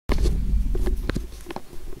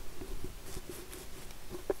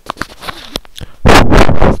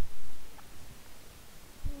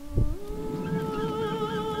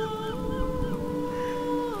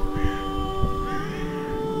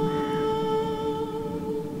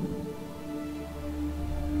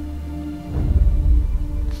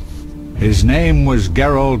His name was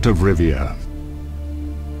Geralt of Rivia.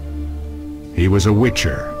 He was a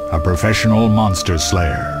witcher, a professional monster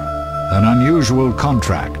slayer. An unusual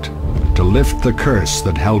contract to lift the curse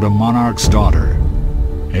that held a monarch's daughter.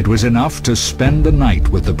 It was enough to spend the night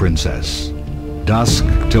with the princess, dusk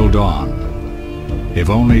till dawn. If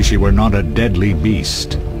only she were not a deadly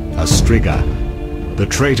beast, a striga. The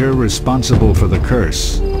traitor responsible for the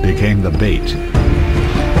curse became the bait.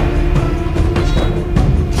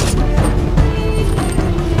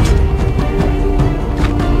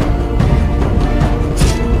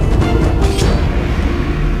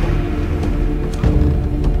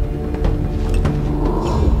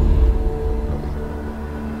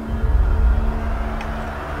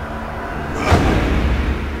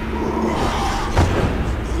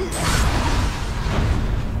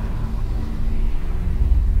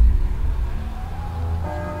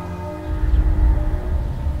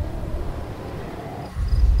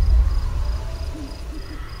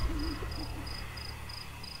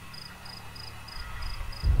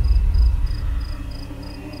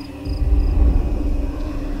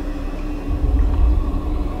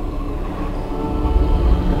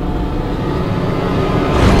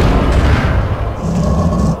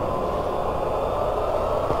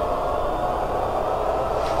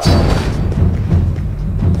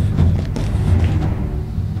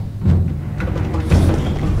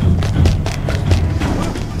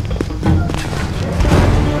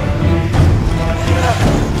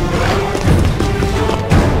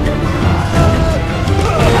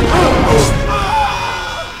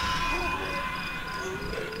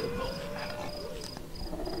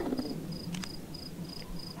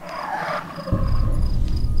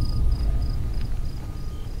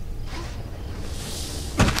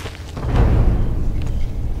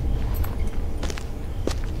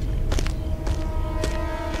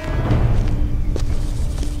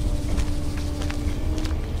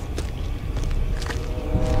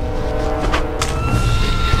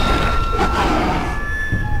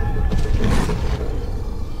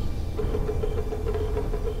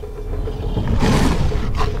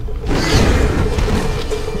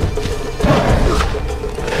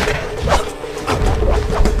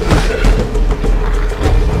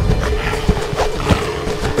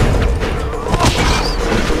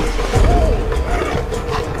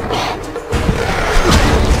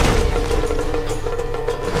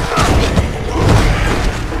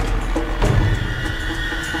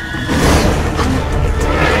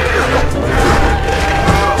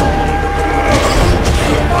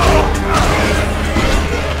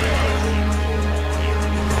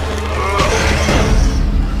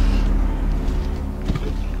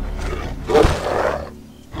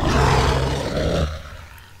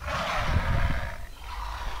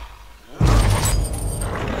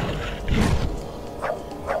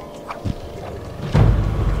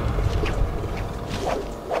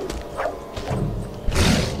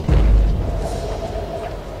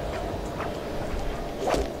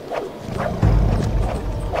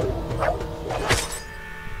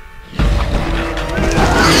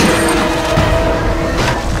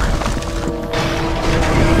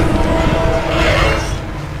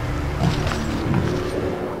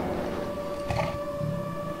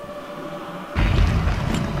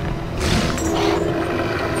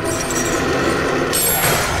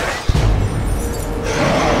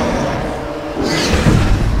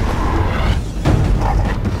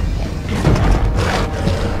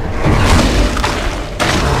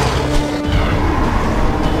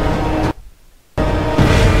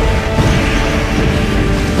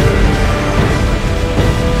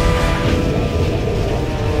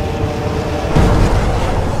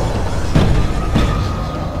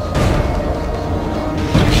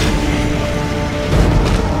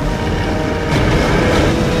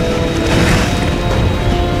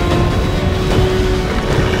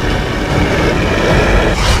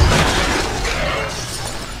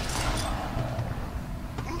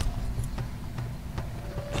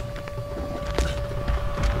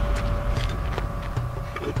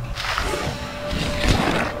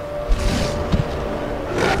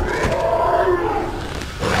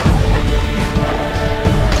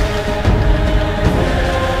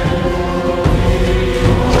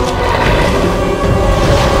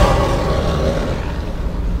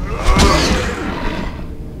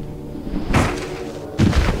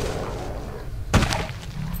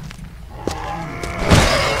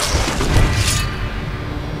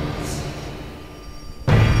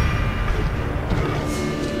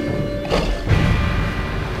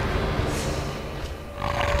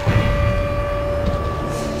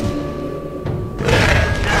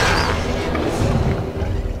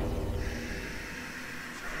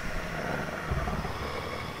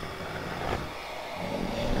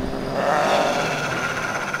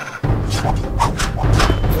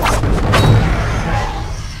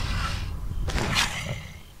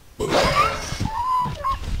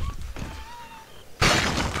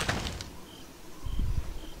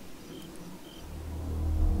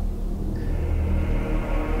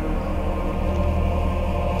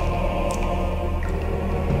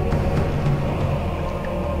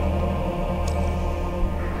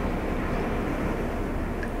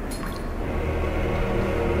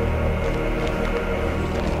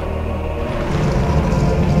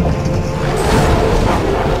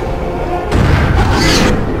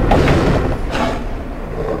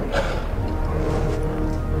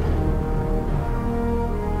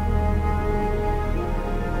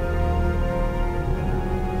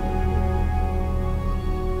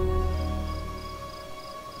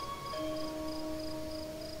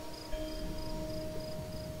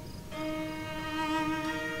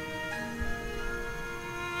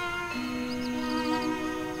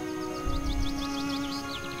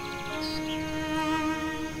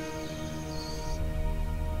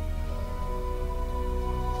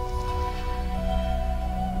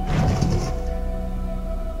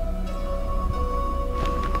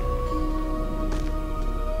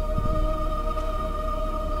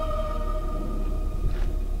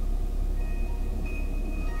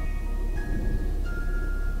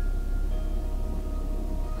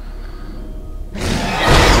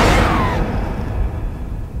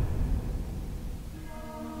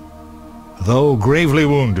 Though gravely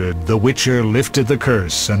wounded, the Witcher lifted the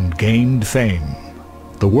curse and gained fame.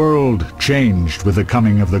 The world changed with the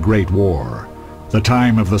coming of the Great War, the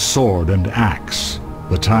time of the sword and axe,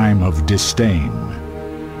 the time of disdain.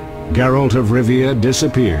 Geralt of Rivia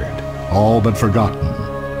disappeared, all but forgotten.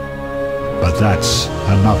 But that's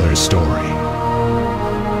another story.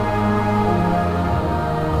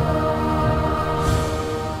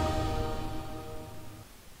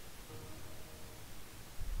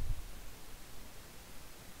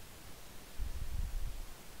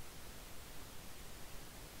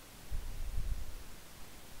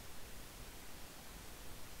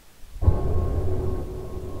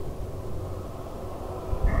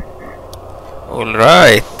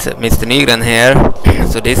 Alright, Mr. Nygren here.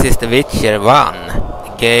 So this is The Witcher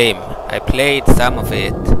 1 game. I played some of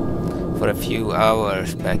it for a few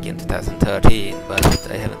hours back in 2013, but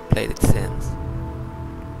I haven't played it since.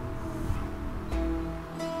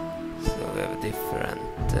 So we have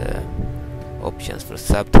different options for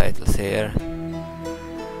subtitles here.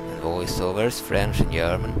 And voiceovers, French and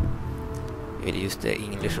German. We'll use the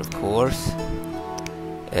English, of course.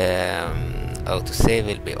 Autosave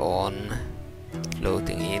will be on.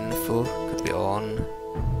 Floating info could be on,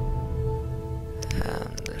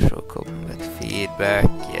 and show combat feedback.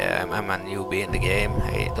 Yeah, I'm a newbie in the game.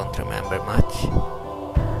 I don't remember much.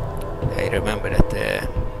 I remember that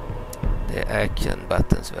the action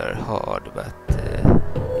buttons were hard, but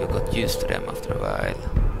you got used to them after a while.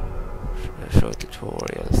 Show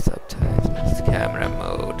tutorial, subtitles, camera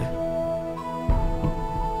mode.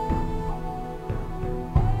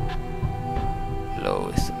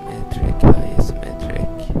 Low isometric, high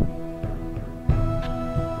isometric,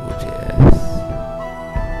 OGS,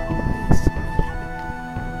 high isometric.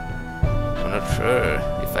 I'm not sure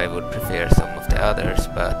if I would prefer some of the others,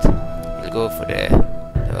 but we'll go for the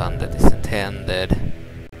one that is intended.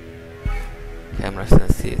 Camera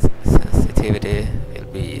sensitivity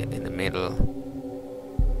will be in the middle.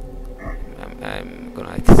 I'm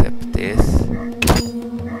gonna accept this.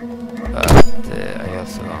 But I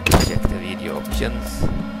also want to check the video options.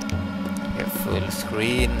 We have full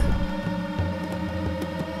screen.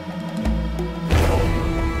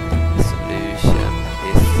 Resolution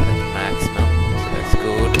is at maximum, so that's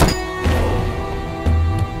good.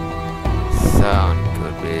 Sound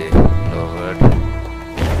could be lowered.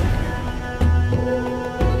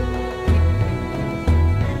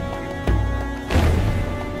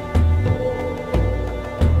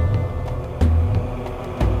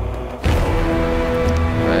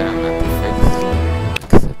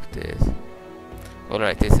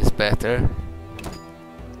 Alright, this is better,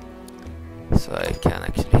 so I can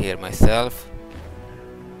actually hear myself.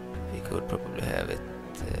 We could probably have it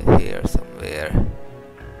here somewhere.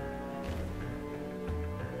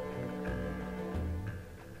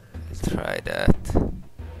 Let's try that, so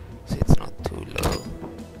it's not too low.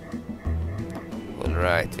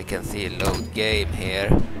 Alright, we can see load game here.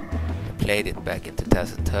 I played it back in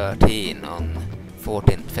 2013 on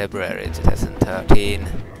 14th February 2013.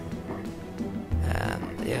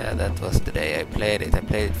 And yeah, that was the day I played it. I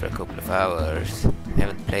played it for a couple of hours. I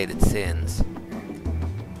haven't played it since.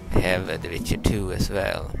 I have The Witcher 2 as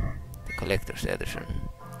well, the collector's edition.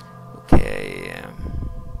 Okay,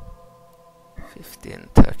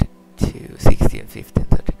 1532, 16, 15,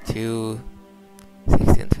 32,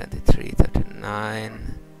 16, 23,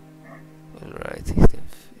 39. Alright, 16,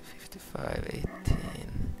 55,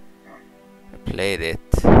 18. I played it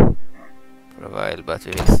for a while, but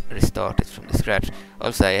we will restart it from the scratch.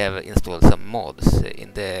 Also, I have installed some mods.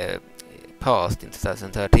 In the past, in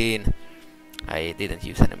 2013, I didn't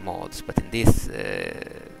use any mods, but in this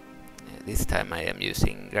time I am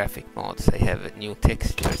using graphic mods. I have new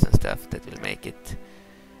textures and stuff that will make it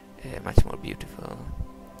much more beautiful.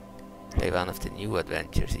 Play one of the new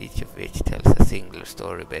adventures, each of which tells a single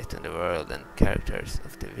story based on the world and characters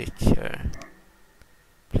of The Witcher.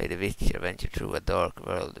 Play The Witcher, venture through a dark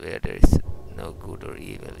world where there is no good or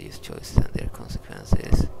evil, use choices and their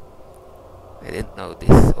consequences. I didn't know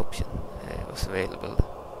this option was available.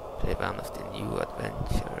 Play one of the new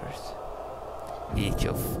adventures, each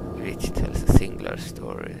of which tells a singular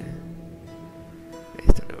story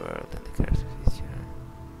based on the world and the characters of Witcher.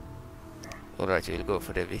 Alright, we'll go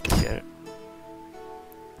for The Witcher.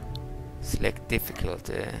 Select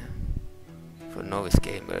difficulty. For novice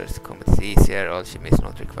gamers, combat is easier, alchemy is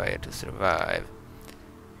not required to survive.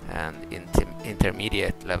 And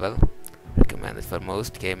intermediate level, recommended for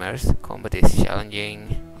most gamers. Combat is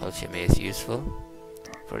challenging, alchemy is useful.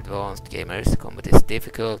 For advanced gamers, combat is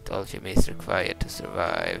difficult, alchemy is required to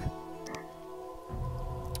survive.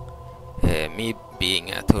 Me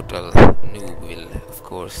being a total noob will, of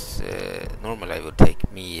course, normally I would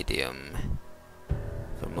take medium.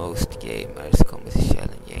 For most gamers, combat is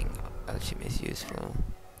challenging, alchemy is useful.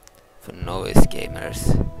 For novice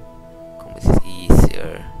gamers, combat is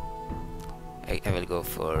easier. I will go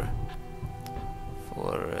for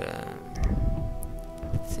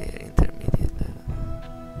let's see, intermediate level.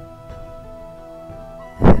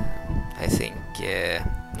 I think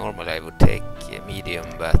normally I would take medium,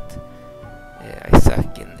 but I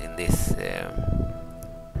suck in this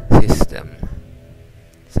system,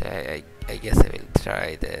 so I guess I will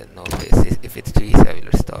try the novice. If it's too easy, I will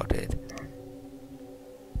restart it.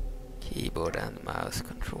 Keyboard and mouse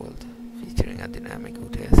controlled, featuring a dynamic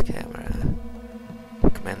OTS camera.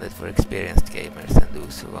 Recommended for experienced gamers and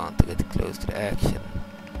those who want to get close to the action.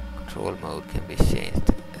 Control mode can be changed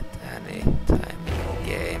at any time in the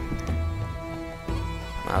game.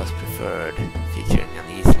 Mouse preferred, featuring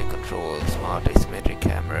an easily controlled smart asymmetric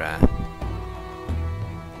camera.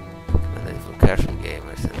 Recommended for casual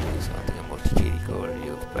gamers and those wanting a more strategic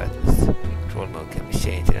overview of battles. Control mode can be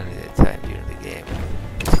changed at any time during the game.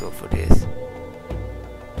 Let's go for this.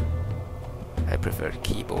 I prefer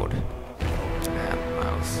keyboard and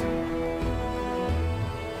mouse.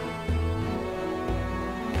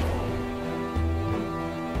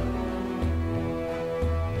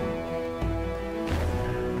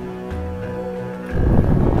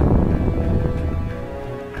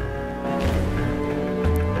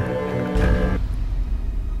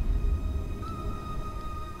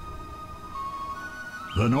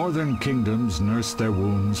 The northern kingdoms nursed their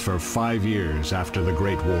wounds for 5 years after the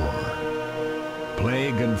Great War.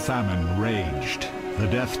 Plague and famine raged, the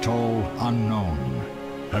death toll unknown.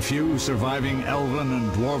 A few surviving elven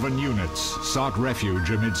and dwarven units sought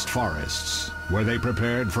refuge amidst forests, where they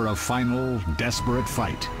prepared for a final, desperate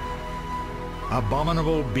fight.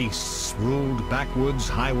 Abominable beasts ruled backwoods,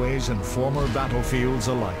 highways, and former battlefields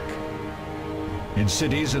alike. In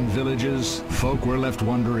cities and villages, folk were left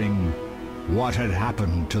wondering what had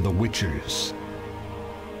happened to the Witchers.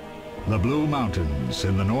 The Blue Mountains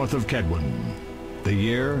in the north of Kedwen. The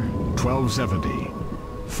year 1270,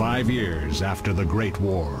 5 years after the Great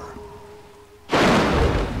War.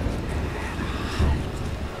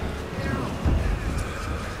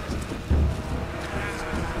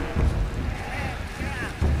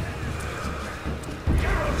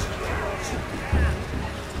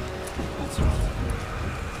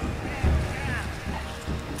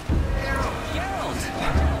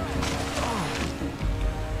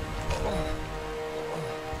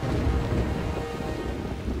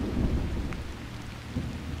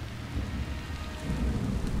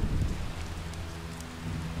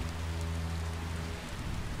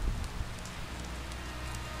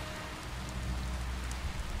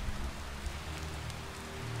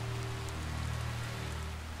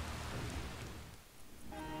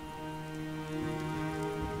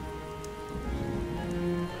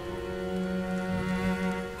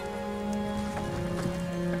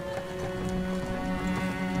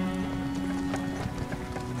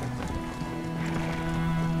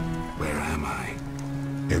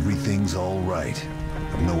 Everything's all right.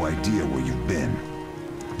 I've no idea where you've been.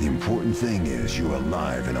 The important thing is you're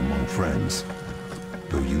alive and among friends.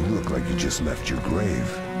 Though you look like you just left your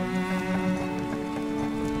grave.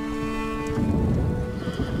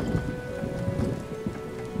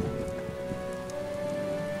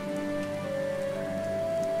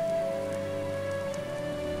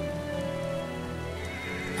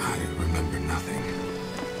 I remember nothing.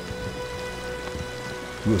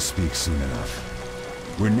 We'll speak soon enough.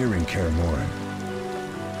 We're nearing Kaer.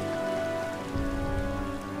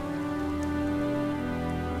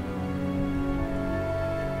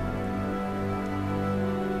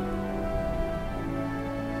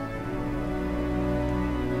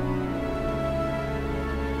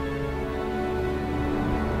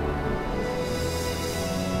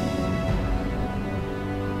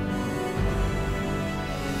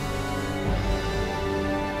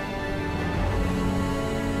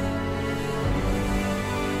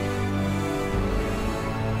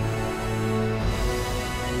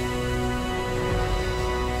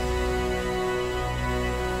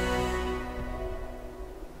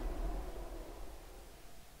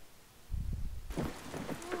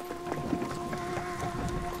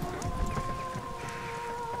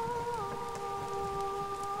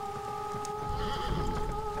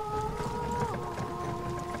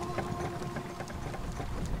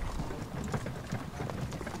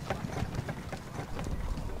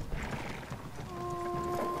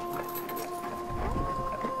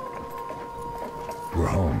 We're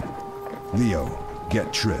home. Leo, get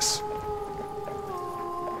Triss.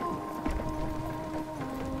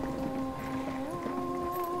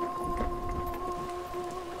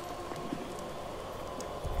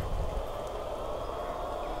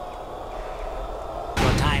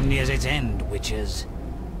 time nears its end, witches.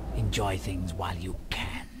 Enjoy things while you can.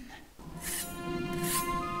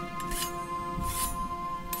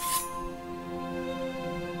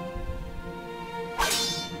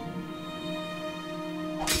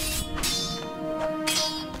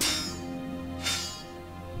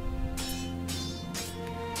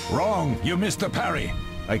 Wrong! You missed the parry!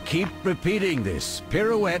 I keep repeating this.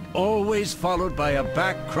 Pirouette always followed by a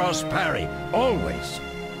back cross parry. Always!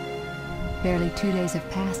 Barely 2 days have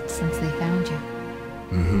passed since they found you.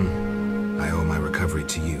 I owe my recovery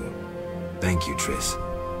to you. Thank you, Triss.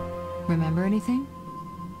 Remember anything?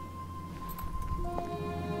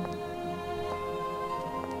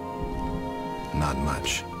 Not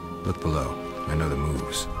much. Look below. I know the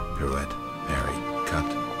moves. Pirouette, parry, cut.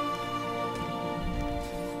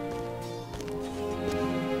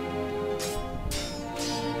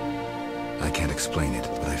 I can't explain it,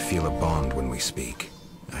 but I feel a bond when we speak.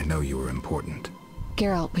 I know you were important.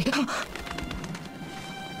 Geralt, we...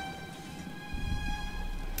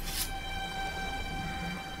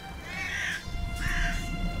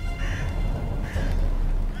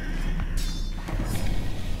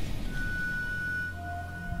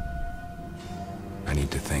 I need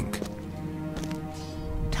to think.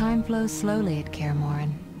 Time flows slowly at Kaer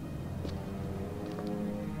Morhen.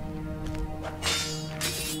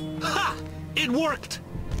 Ha! It worked!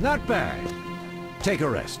 Not bad. Take a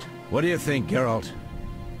rest. What do you think, Geralt?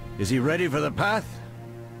 Is he ready for the path?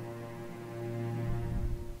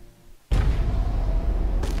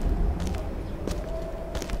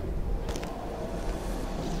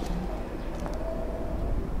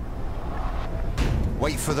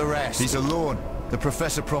 Wait for the rest. He's alone. The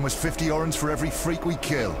Professor promised 50 orens for every freak we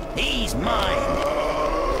kill. He's mine!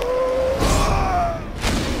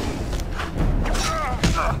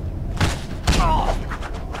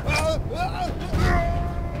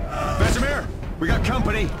 We got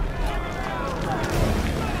company!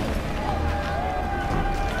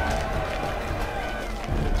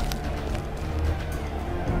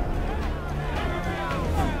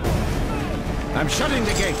 I'm shutting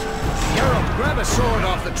the gate. Geralt, grab a sword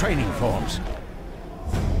off the training forms.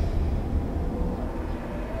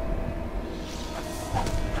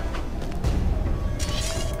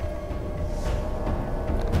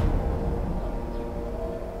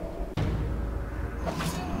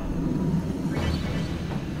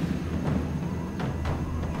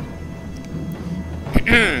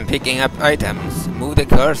 Picking up items. Move the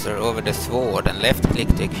cursor over the sword and left-click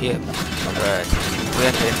to equip. Alright. To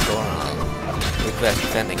enter Infernal. Request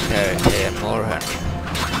defending Kaer Morhen.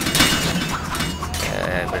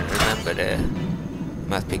 But remember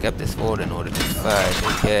must pick up the sword in order to fight.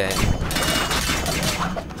 Okay.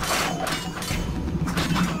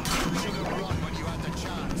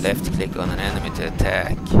 Left-click on an enemy to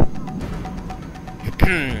attack.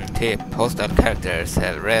 Tip. Hostile characters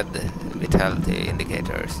have red vitality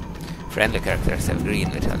indicators. Friendly characters have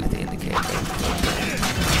green vitality indicators.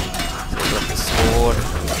 So we got the sword.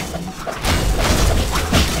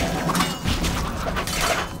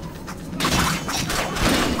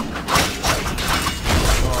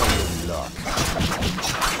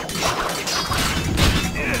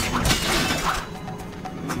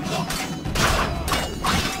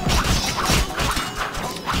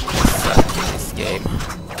 Suck in this game.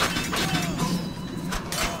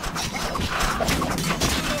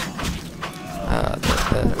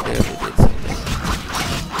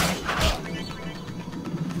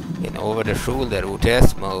 In over-the-shoulder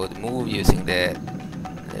UTS mode, move using the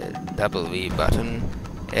W button,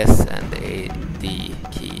 S and A, D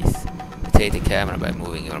keys. Rotate the camera by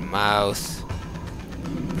moving your mouse.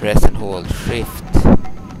 Press and hold Shift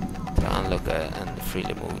to unlock and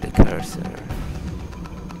freely move the cursor.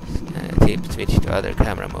 Tip, switch to other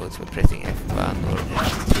camera modes by pressing F1 or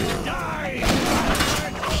F2.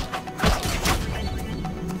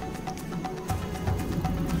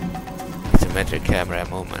 Isometric camera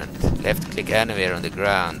movement. Left click anywhere on the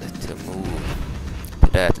ground to move to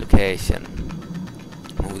that location.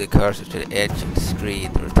 Move the cursor to the edge of the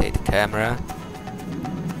screen to rotate the camera.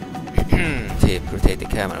 Tip, rotate the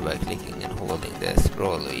camera by clicking and holding the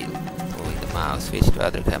scroll wheel. Moving the mouse, switch to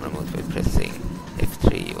other camera modes by pressing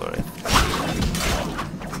F3 or F2.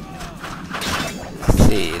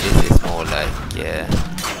 See, this is more like a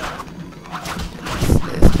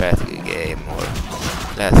strategy game or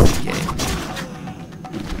classic game.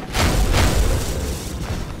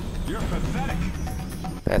 You're pathetic.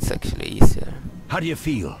 That's actually easier. How do you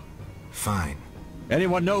feel? Fine.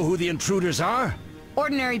 Anyone know who the intruders are?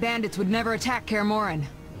 Ordinary bandits would never attack Kaer Morhen.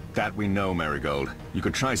 That we know, Marigold. You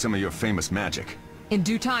could try some of your famous magic. In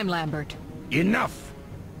due time, Lambert. Enough!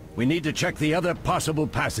 We need to check the other possible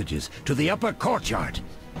passages to the upper courtyard.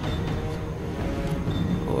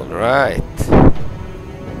 All right.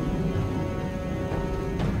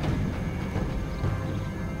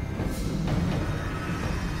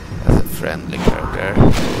 That's a friendly character.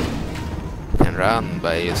 You can run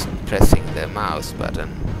by just pressing the mouse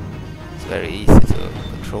button. It's very easy to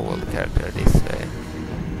control the character this way.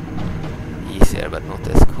 Easier but not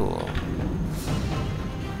as cool.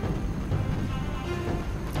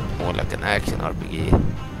 More like an action RPG,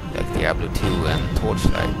 like Diablo 2 and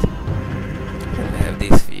Torchlight. And I have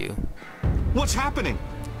this view. What's happening?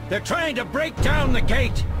 They're trying to break down the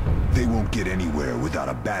gate! They won't get anywhere without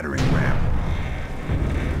a battering ram.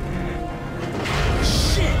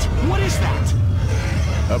 Shit! What is that?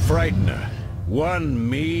 A frightener. One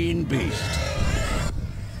mean beast.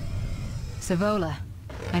 Savola.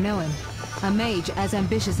 I know him. A mage as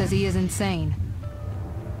ambitious as he is insane.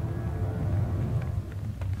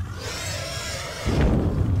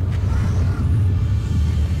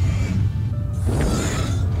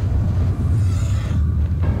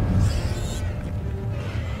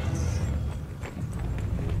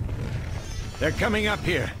 They're coming up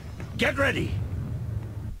here. Get ready!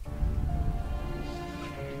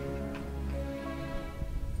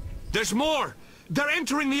 There's more! They're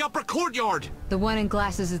entering the upper courtyard! The one in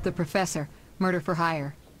glasses is the professor. Murder for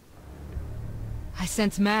hire. I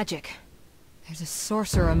sense magic. There's a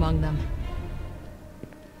sorcerer among them.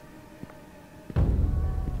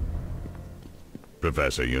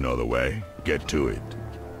 Professor, you know the way. Get to it.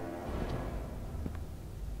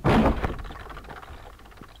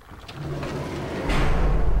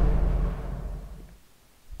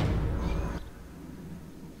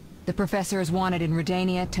 The professor is wanted in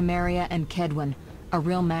Redania, Temeria, and Kedwen. A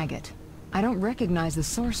real maggot. I don't recognize the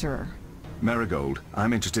sorcerer. Marigold,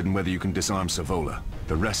 I'm interested in whether you can disarm Savola.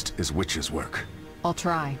 The rest is witch's work. I'll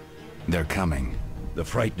try. They're coming. The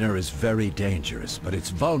frightener is very dangerous, but it's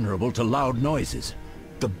vulnerable to loud noises.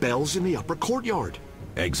 The bell's in the upper courtyard.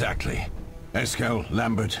 Exactly. Eskel,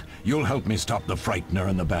 Lambert, you'll help me stop the frightener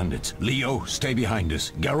and the bandits. Leo, stay behind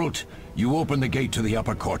us. Geralt, you open the gate to the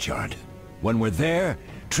upper courtyard. When we're there,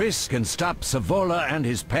 Triss can stop Savola and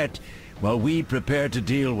his pet, while we prepare to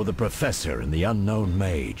deal with the professor and the unknown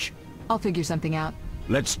mage. I'll figure something out.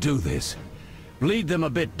 Let's do this. Bleed them a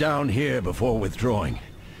bit down here before withdrawing.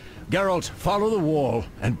 Geralt, follow the wall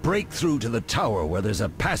and break through to the tower where there's a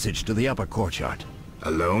passage to the upper courtyard.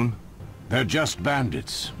 Alone? They're just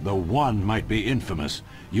bandits, though one might be infamous.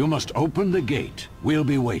 You must open the gate. We'll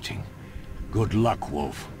be waiting. Good luck,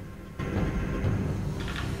 Wolf.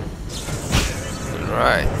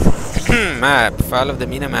 Right. Map. Follow the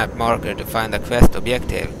minimap marker to find a quest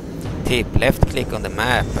objective. Tip. Left click on the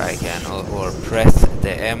map icon or press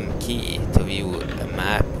the M key to view a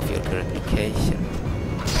map of your current location.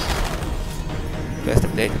 Quest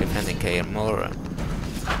update defending Kaer Morhen.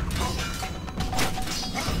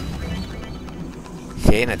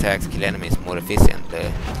 Chain attacks kill enemies more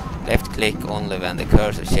efficiently. Left click only when the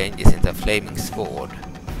cursor changes into a flaming sword.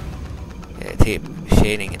 Tip.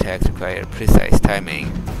 Chaining attacks require precise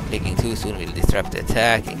timing. Clicking too soon will disrupt the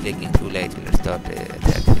attack, and clicking too late will restart the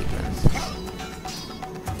attack sequence.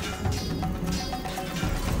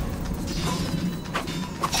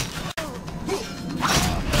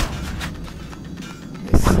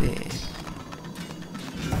 Let's see.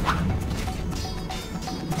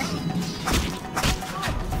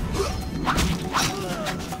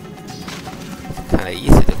 It's kind of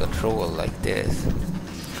easy to control like this.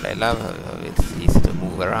 I love how it's easy to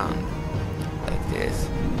move around like this.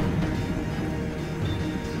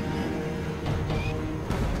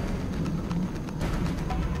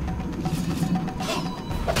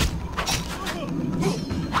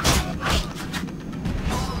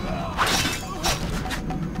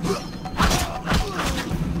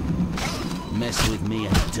 Mess with me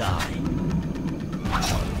and die.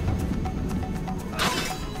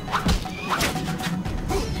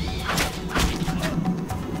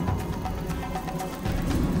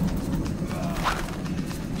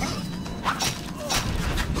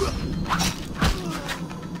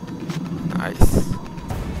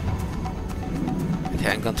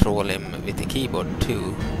 Control him with the keyboard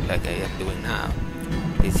too, like I am doing now.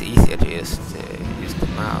 It's easier to just use the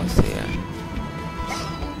mouse here.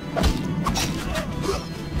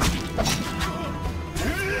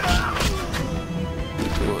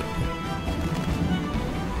 Good.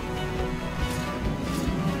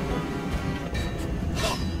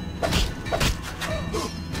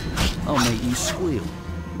 I'll make you squeal.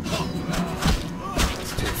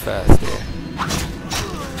 It's too fast there.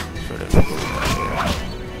 Should have moved right here.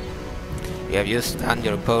 You have just stunned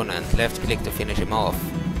your opponent, left click to finish him off.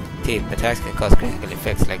 Tip, attacks can cause critical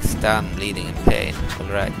effects like stun, bleeding and pain.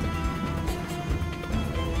 Alright.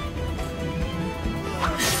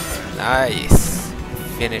 Nice!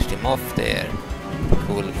 Finished him off there.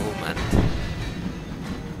 Cool movement.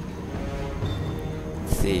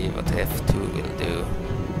 Let's see what F2 will do.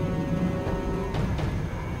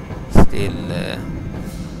 Still the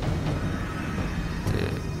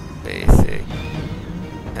basic.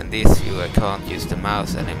 And this view I can't use the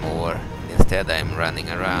mouse anymore. Instead I'm running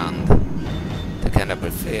around. I kind of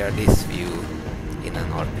prefer this view in an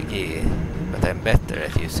RPG, but I'm better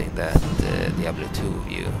at using that Diablo 2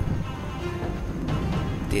 view.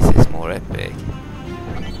 This is more epic.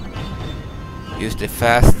 Use the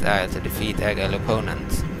fast style to defeat agile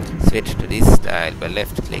opponents. Switch to this style by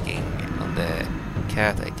left clicking on the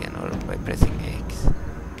cat icon or by pressing X.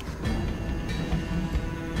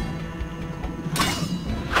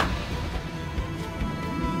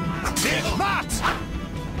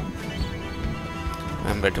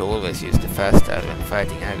 Remember to always use the fast style when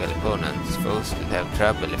fighting agile opponents. Foes will have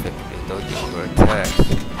trouble effectively dodging your attacks.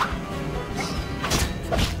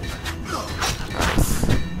 Nice.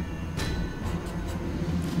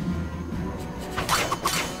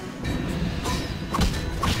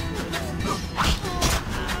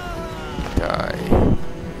 Die.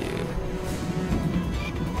 You.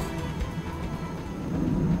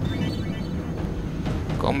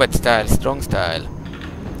 Combat style, strong style.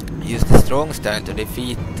 Use the strong style to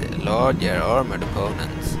defeat larger armored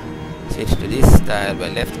opponents. Switch to this style by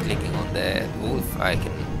left clicking on the wolf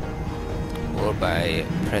icon or by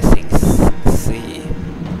pressing C.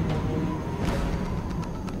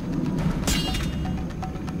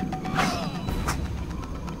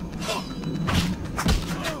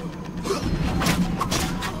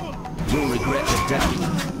 You'll regret the day.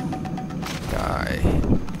 Die.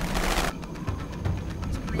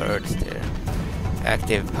 Birds there.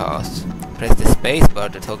 Active pause. Press the space bar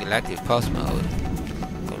to toggle active pause mode.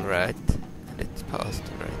 Alright. And it's paused,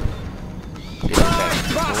 alright. This is like a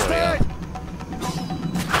tutorial.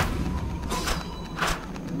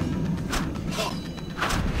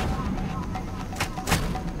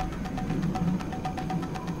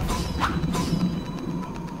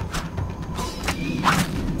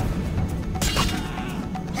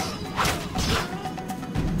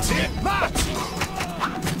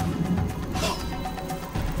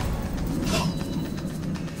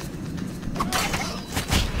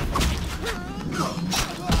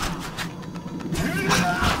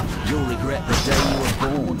 You'll regret the day you were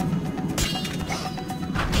born.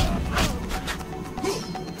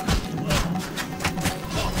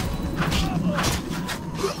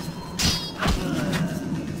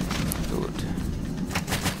 Good.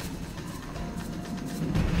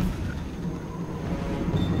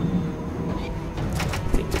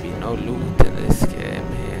 Seems to be no loot in this game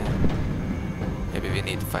here. Maybe we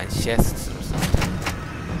need to find chests or something.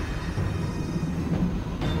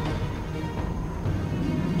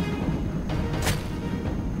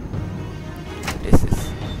 This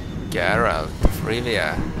is Geralt of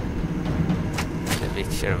Rivia, the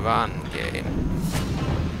Witcher 1 game.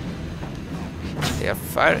 They are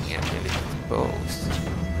firing at me with bows.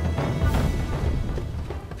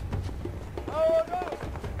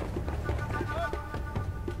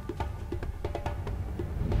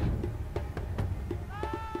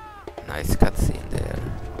 Nice cutscene there.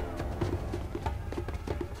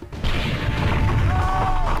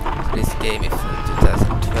 So this game is from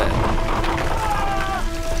 2012.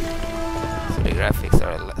 So the graphics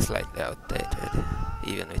are slightly outdated,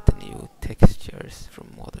 even with the new textures from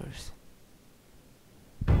modders.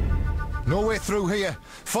 No way through here.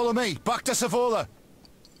 Follow me. Back to Savola.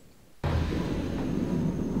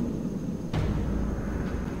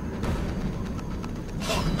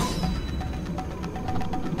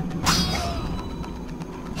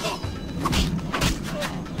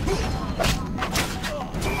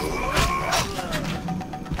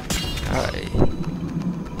 Hi.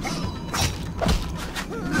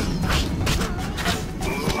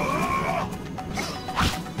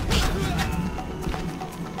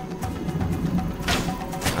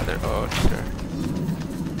 Another archer.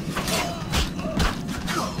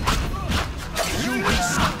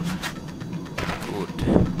 Good.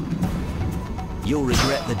 You'll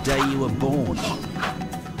regret the day you were born.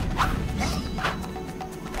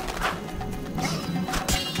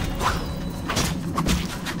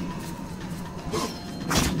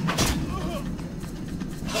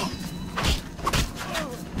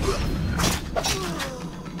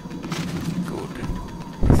 Good.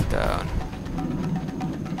 He's down.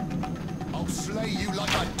 I'll slay you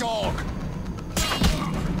like a dog.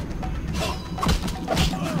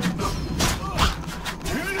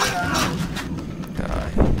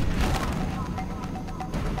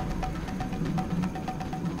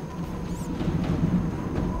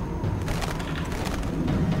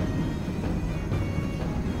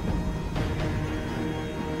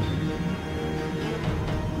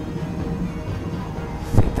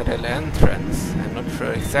 portal entrance. I'm not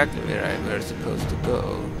sure exactly where I were supposed to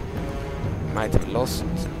go. Might have lost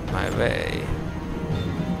my way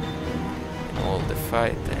in all the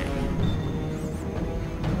fighting.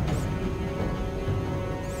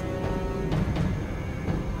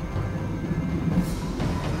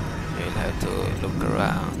 We'll have to look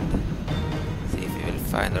around, see if we will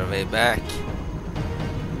find our way back.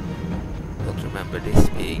 Don't remember this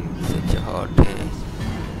being such a hard day.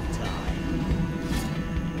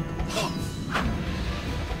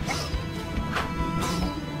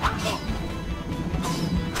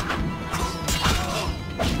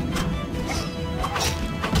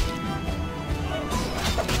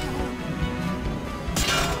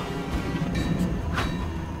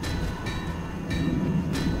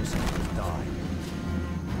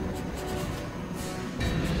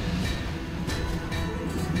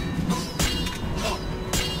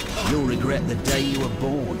 You'll regret the day you were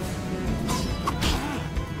born.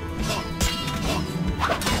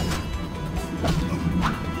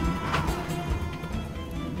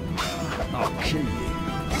 I'll kill you.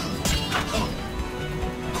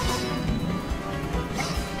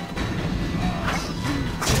 You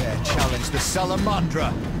dare challenge the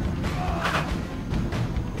Salamandra?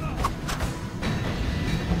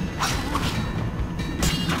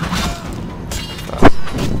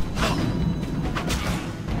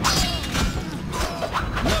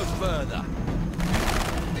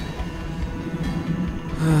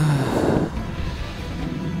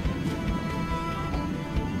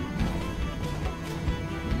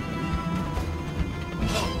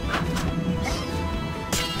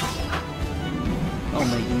 I'll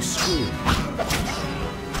make you squeal.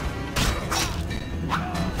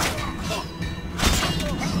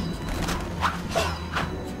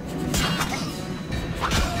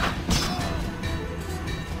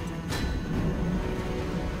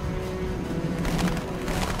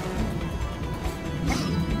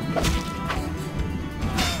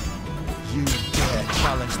 You dare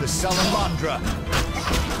challenge the Salamandra?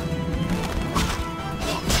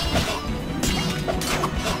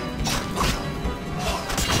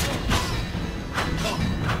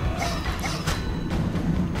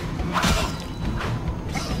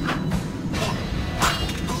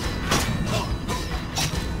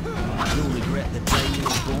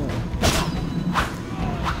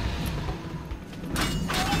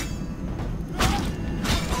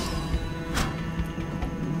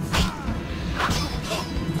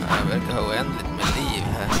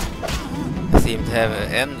 Seem to have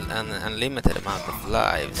an unlimited amount of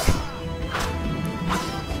lives.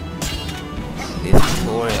 This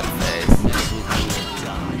tutorial phase.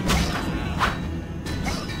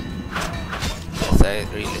 Because I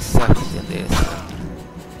really sucked in this.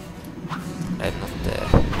 I'm not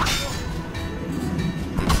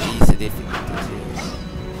this easy difficulty.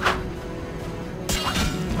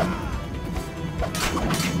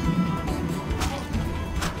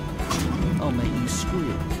 I'll make you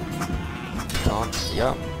squeal. Can't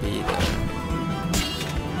jump either.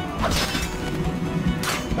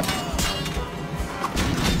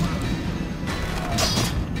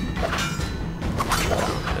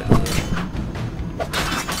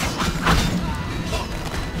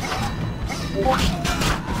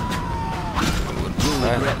 You'll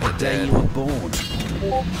regret the day you were born.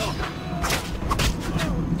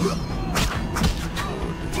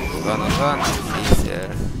 Run is easier.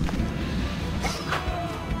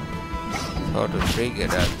 Hard to trigger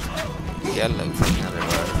that yellow thing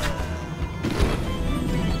otherwise.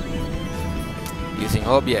 Using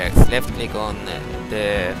objects, left click on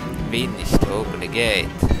the finish to open the gate.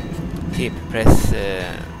 Press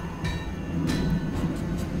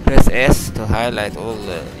S to highlight all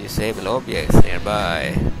usable objects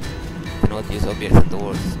nearby. Do not use objects and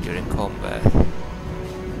doors during combat.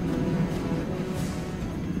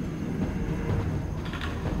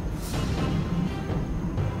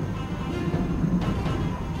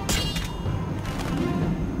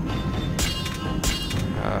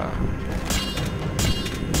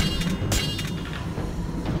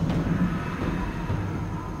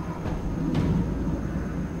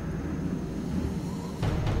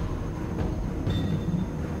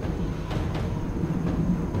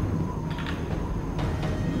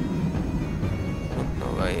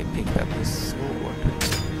 I picked up this sword.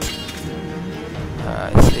 I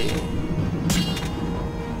see.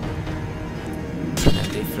 A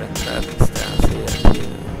different battle stance here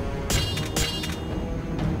too.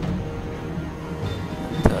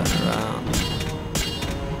 Turn around.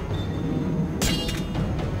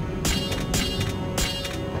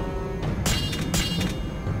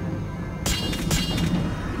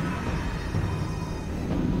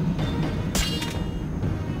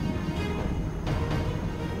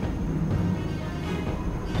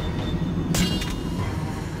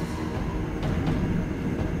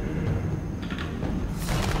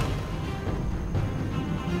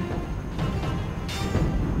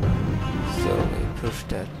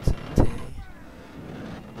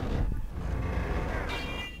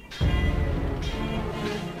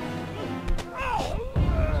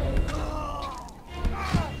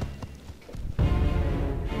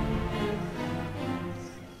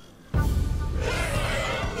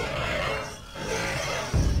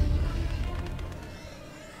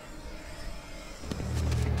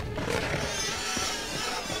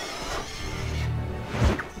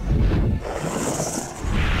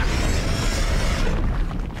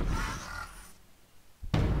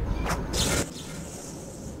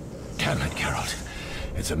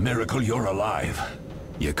 It's a miracle you're alive.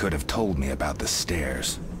 You could have told me about the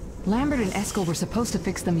stairs. Lambert and Eskel were supposed to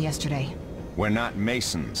fix them yesterday. We're not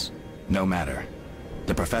masons. No matter.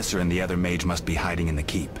 The professor and the other mage must be hiding in the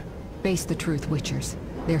keep. Face the truth, Witchers.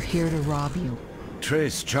 They're here to rob you.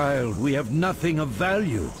 Triss, child, we have nothing of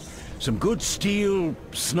value. Some good steel,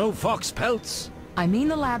 snow fox pelts. I mean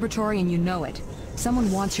the laboratory and you know it. Someone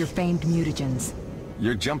wants your famed mutagens.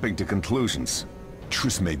 You're jumping to conclusions.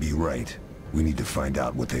 Triss may be right. We need to find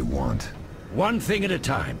out what they want. One thing at a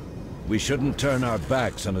time. We shouldn't turn our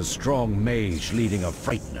backs on a strong mage leading a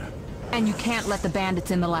frightener. And you can't let the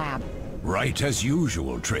bandits in the lab. Right as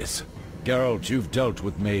usual, Triss. Geralt, you've dealt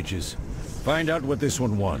with mages. Find out what this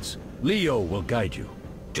one wants. Leo will guide you.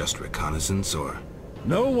 Just reconnaissance, or...?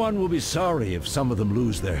 No one will be sorry if some of them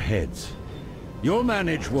lose their heads. You'll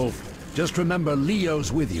manage, Wolf. Just remember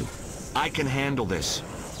Leo's with you. I can handle this.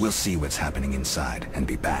 We'll see what's happening inside, and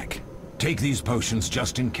be back. Take these potions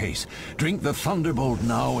just in case. Drink the Thunderbolt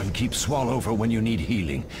now and keep Swallow for when you need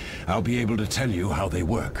healing. I'll be able to tell you how they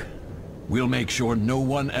work. We'll make sure no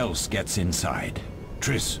one else gets inside.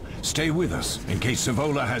 Triss, stay with us in case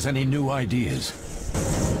Savola has any new ideas.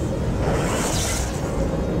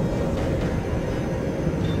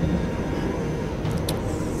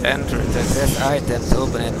 Enter to access items,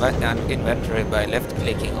 open inventory by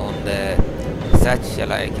left-clicking on the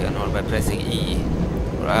satchel icon or by pressing E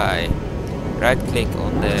or I. Right-click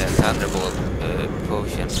on the Thunderbolt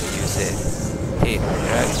potion to use it. Hit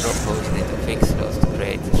drag and drop potion into quick slots to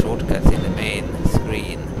create shortcuts in the main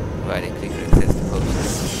screen, providing quicker access to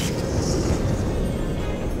potions.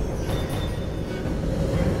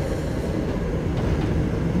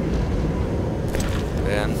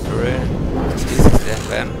 Inventory. This is the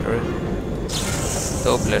inventory.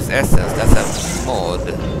 Doppler's Essence, that's a mod.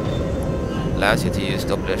 Allows you to use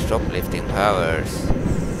Doppler's shoplifting powers.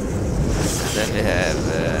 And then we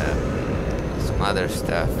have some other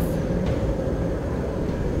stuff.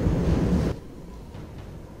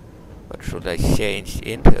 What should I change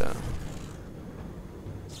into?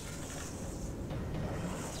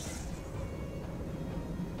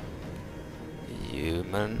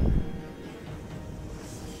 Human.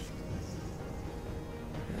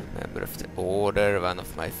 Member of the Order, one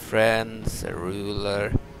of my friends, a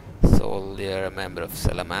ruler, soldier, a member of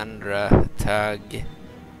Salamandra, a thug,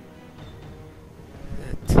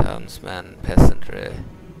 a townsman, peasantry,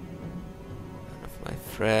 one of my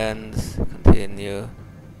friends, continue,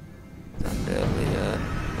 Dandelion,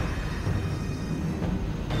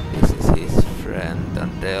 this is his friend,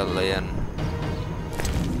 Dandelion,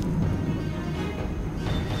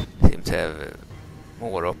 seems to have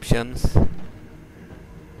more options.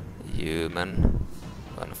 Human,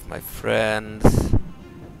 one of my friends,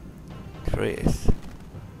 Chris,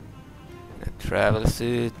 in a travel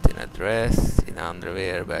suit, in a dress, in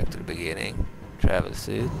underwear, back to the beginning, travel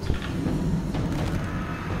suit,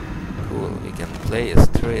 cool, we can play as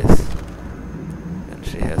Triss, and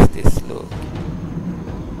she has this look.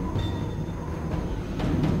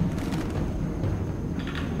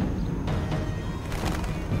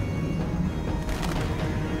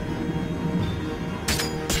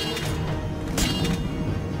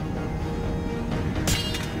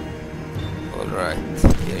 Alright,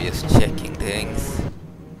 we're just checking things.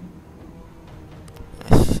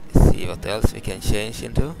 See what else we can change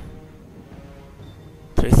into.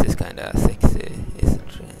 Triss is kinda sexy, isn't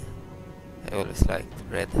she? I always liked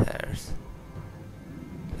red hairs.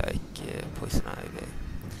 Like Poison Ivy.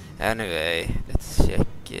 Anyway, let's check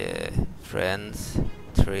friends.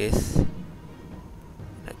 Triss. In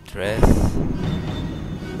a dress.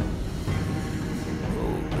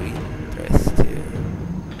 Oh, green dress too.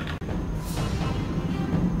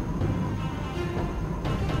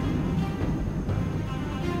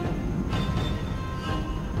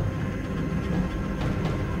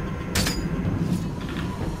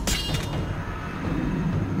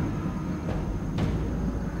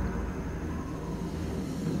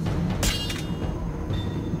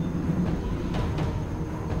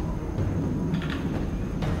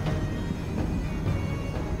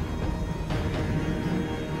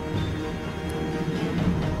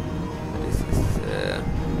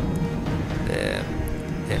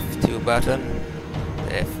 Button.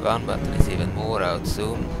 The F1 button is even more out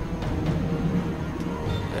soon.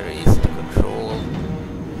 Very easy to control.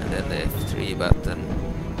 And then the F3 button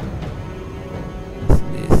is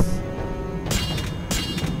this.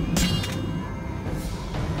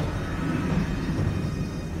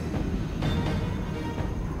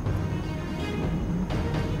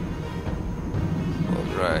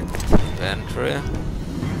 Alright, inventory.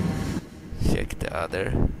 Check the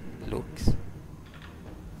other looks.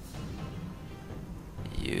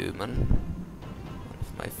 human. One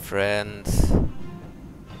of my friends.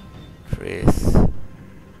 Chris. In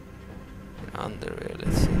underwear,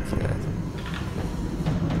 let's check that.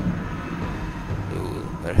 Ooh,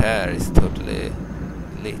 her hair is totally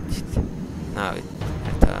bleached. Now it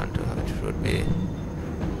returned to how it should be.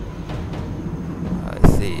 I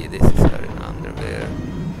see, this is her in underwear.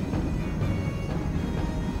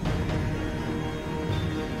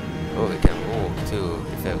 Oh, we can walk too,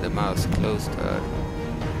 if we have the mouse close to her.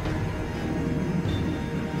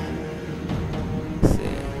 Let's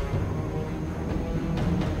see.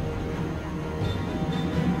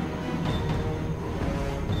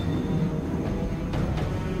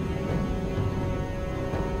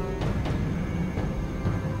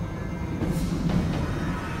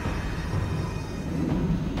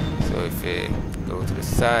 So if we go to the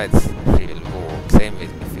sides, she will walk. Same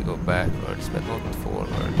if we go backwards, but not forward.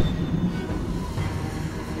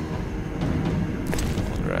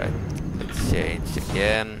 Alright, let's change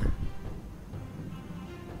again.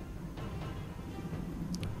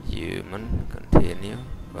 Human, continue.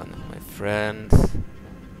 One of my friends.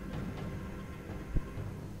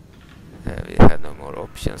 We had no more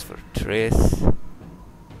options for Triss. One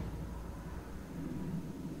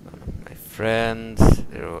of my friends.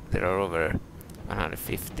 There are over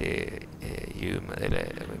 150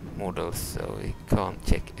 human models, so we can't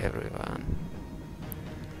check everyone.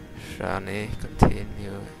 Shani,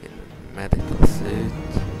 continue in medical suit.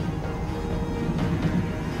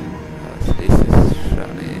 So this is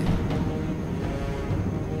Shani.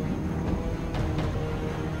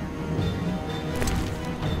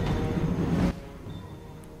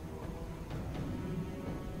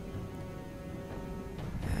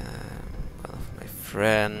 One of my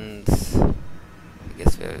friends. I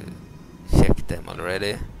guess we have checked them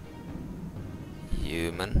already.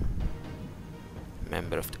 Human.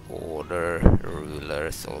 Member of the Order,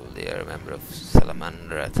 Ruler, Soldier, Member of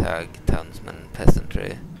Salamandra, Tag, Townsman,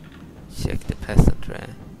 Peasantry. Check the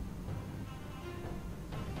Peasantry.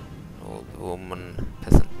 Old woman,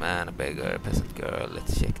 Peasant man, a beggar, Peasant girl.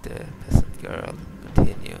 Let's check the Peasant girl.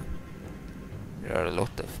 Continue. There are a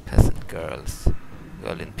lot of Peasant girls. A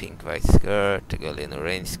girl in pink white skirt, a girl in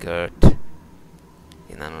orange skirt.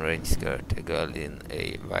 In an orange skirt, a girl in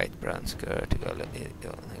a white brown skirt, a girl in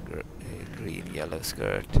a green yellow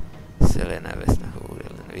skirt. Selena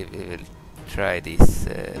Vesnahoril. And we will try these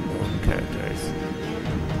known characters.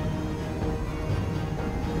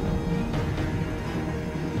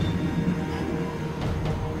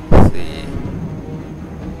 See.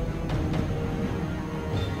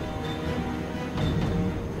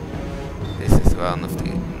 This is one of the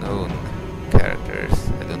known characters.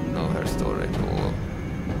 I don't know her story at all.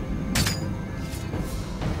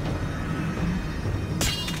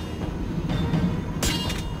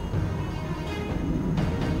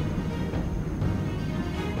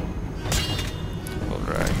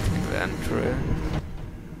 Inventory.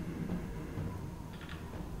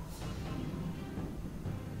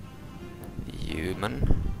 Human.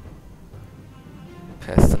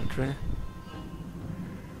 Peasantry.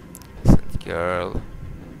 Peasant girl.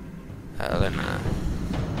 Helena.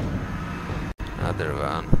 Another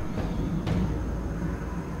one.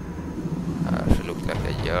 She looked like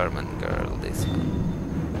a German girl, this one.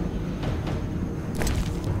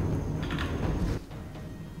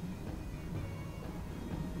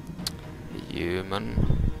 Human.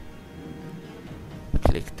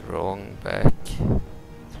 Clicked wrong, back to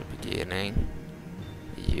the beginning.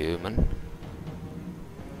 Human.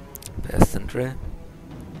 Peasantry.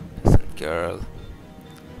 Peasant girl.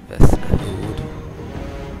 Vesnahud.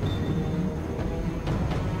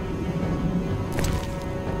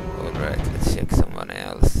 Alright, let's check someone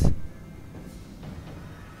else.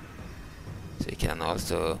 So you can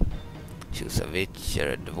also choose a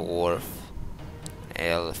witcher, a dwarf,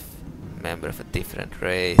 elf, member of a different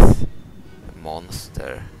race, a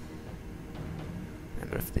monster,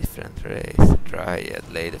 member of a different race, a dryad,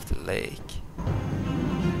 Lady of the Lake.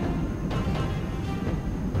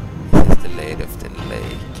 This is the Lady of the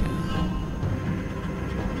Lake.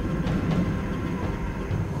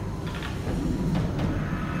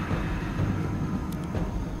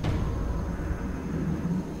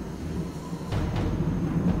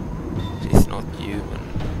 She's not human.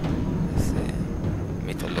 It's a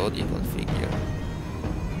mythological figure.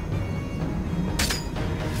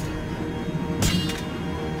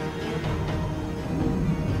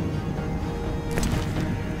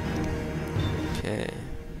 Okay.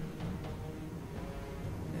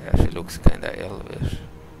 Yeah, she looks kinda elvish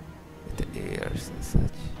with the ears and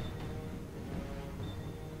such.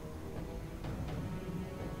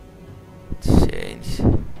 Change.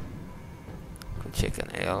 Could check an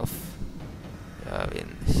elf. Vi har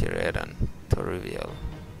en Geralt of Rivia.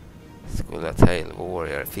 Skullatail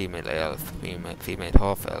warrior, female elf, female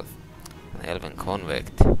half elf, an elven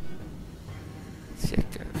convict. Check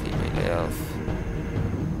female elf.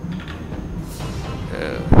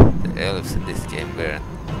 The elves in this game weren't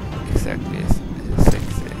exactly as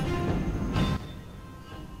sexy.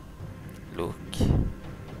 Look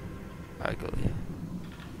ugly.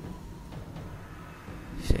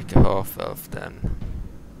 Check a half elf then.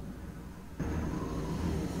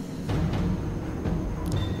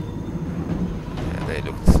 Yeah, they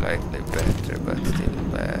looked slightly better, but still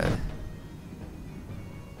bad.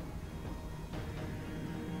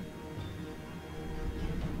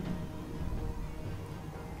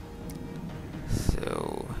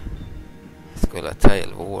 So,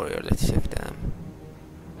 Skullatail warrior, let's check them.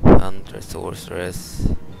 Hunter, sorceress,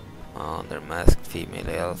 commander, masked female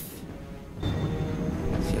elf.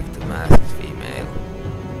 Check the masked female.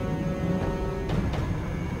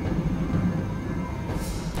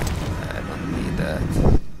 I don't need that.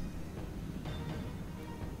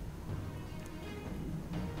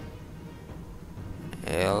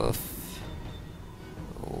 Elf,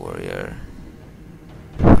 warrior,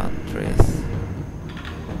 huntress.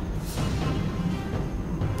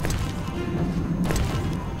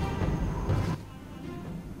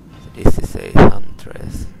 This is a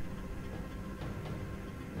huntress.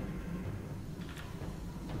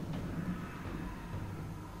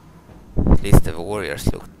 At least the warriors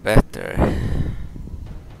looked better.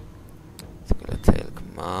 Skullatail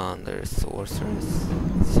commander, sorceress.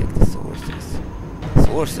 Let's check the sorceress.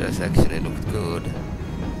 Sorceress actually looked good.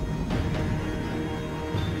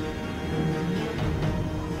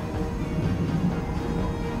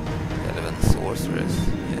 Elven sorceress,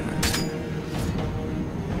 yeah.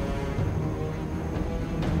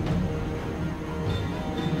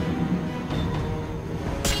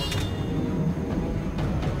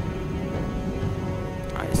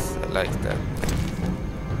 Nice, I like that.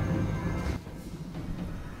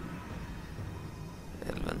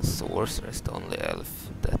 Elven sorceress, the only elf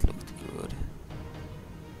that looked good.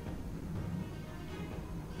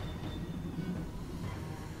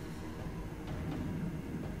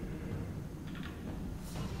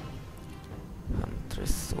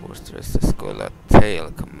 Huntress, sorceress,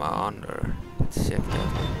 Skullatail commander. Let's check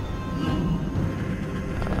that.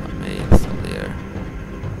 Males on there.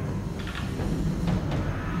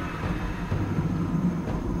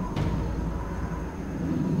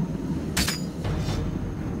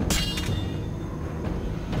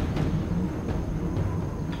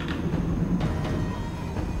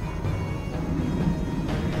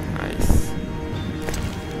 Nice.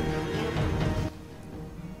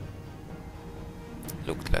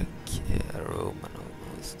 Looked like a Roman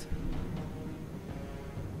almost.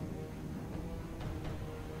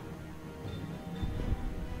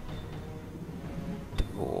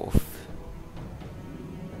 Dwarf.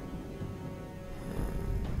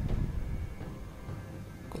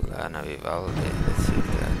 Golana Vivaldi, let's see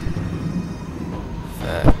that.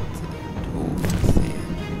 Fat dwarf, let's see.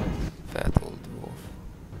 Fat old dwarf.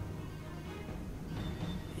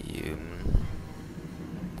 Human.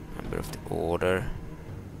 Member of the Order.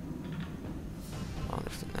 Founder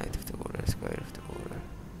of the Knight of the Order, Squire of the Order.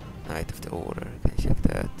 Knight of the Order, can you check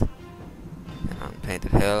that? An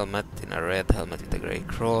unpainted helmet, in a red helmet with a grey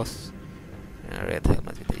cross. In a red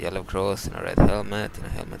helmet with a yellow cross, in a red helmet, in a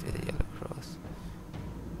helmet with a yellow cross.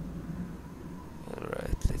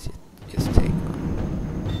 Alright, let's just take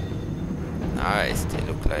one. Nice, they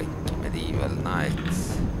look like medieval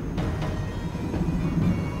knights.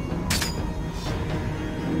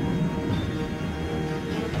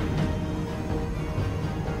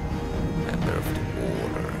 Member of the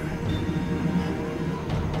Order.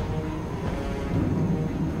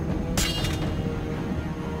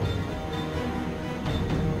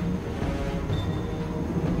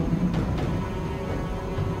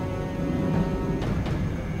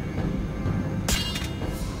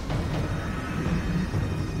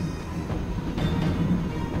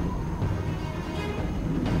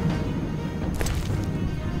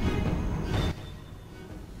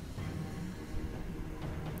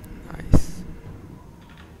 Nice.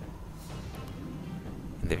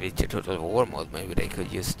 In the Witcher Total War mode, maybe they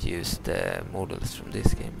could just use the models from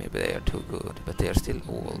this game. Maybe they are too good, but they are still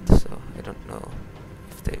old, so I don't know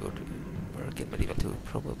if they would work in Medieval 2.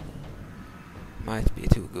 Probably. Might be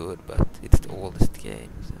too good, but it's the oldest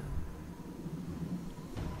game, so.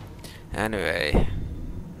 Anyway.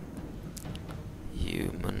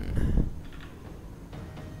 Human.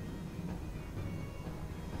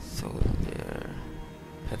 Soldier.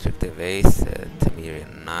 Patrick the Vase,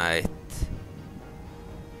 Temerian Knight.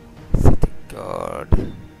 guard,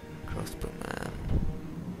 crossbowman,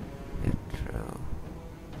 Metro.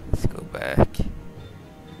 Let's go back.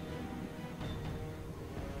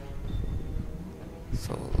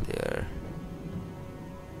 Soldier.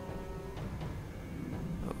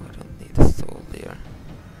 Oh, I don't need a soldier.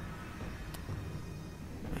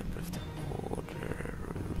 Member of the order,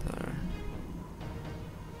 ruler.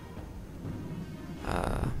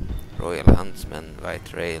 Royal Huntsman, White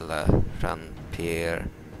Rayla, Run Pierre,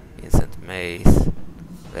 Vincent Mace,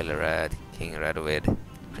 Velerad, King Radovid,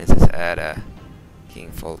 Princess Ada, King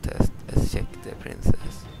Foltest, as check the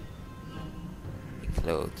princess. In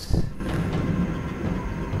clothes.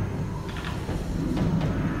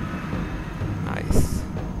 Nice.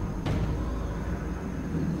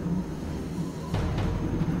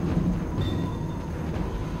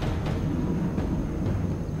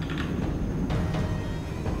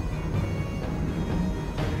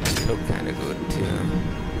 Look kinda good too.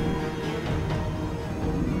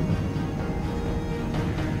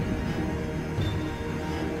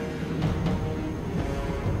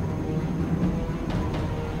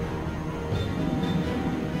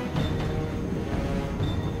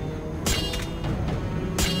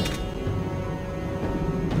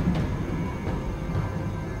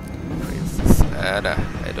 Princess Ada,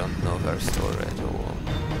 I don't know her story at all.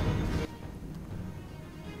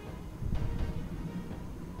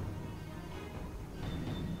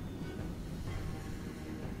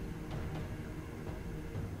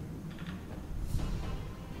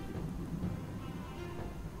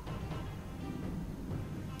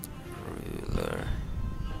 Ruler.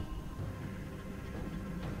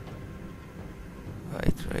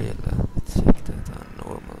 White Rayla, let's check that on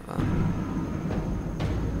normal one.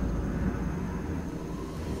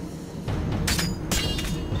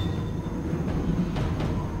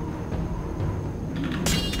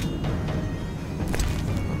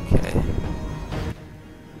 Okay.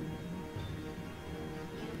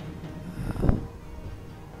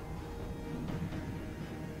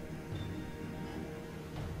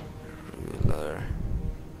 Ruler.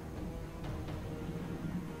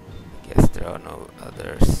 I guess there are no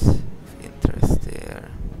others of interest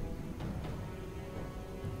there.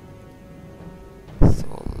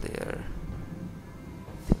 Soldier.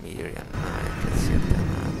 Temerian Knight, let's check them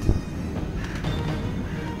out.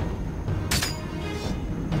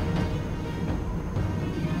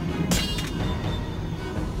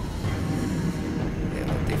 They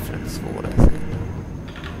have a different sword, I think.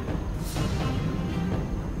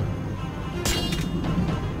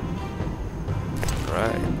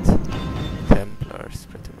 Right. Templars,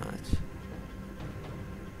 pretty much.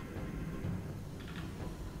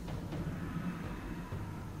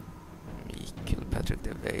 Mikkel, Patrick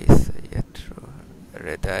the Vase, Jethro,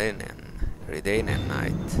 Redainen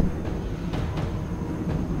Knight.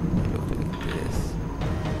 They look like this.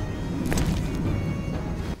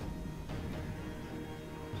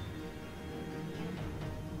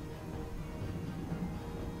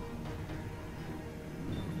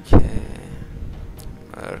 Okay.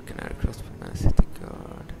 Mercenary, crossbowman, city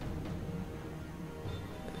guard.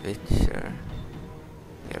 Witcher.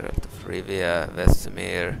 Geralt of Rivia,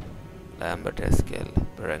 Vesemir, Lambert Eskel,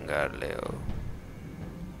 Berengar Leo.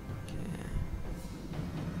 Okay.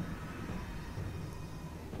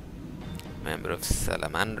 Member of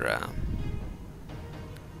Salamandra.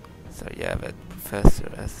 Sarjavet, Professor,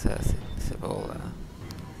 Assassin, Savola,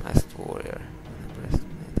 Masked Warrior, and a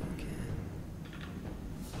breastplate. Okay.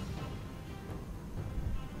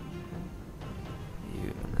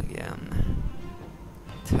 Human again.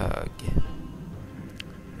 Tug.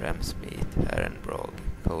 Ramsmeet, Herrenbrog,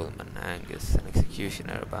 Coleman, Angus, an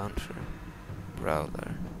Executioner, Bouncer,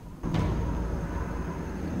 Prowler.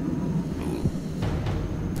 Ooh.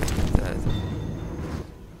 That.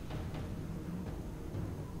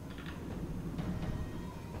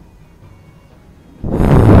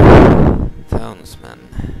 Townsman.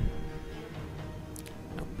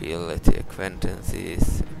 Nobility,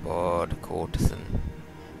 acquaintances, bard, courtesan.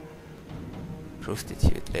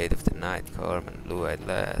 Prostitute, Lady of the Night, Carmen, blue-eyed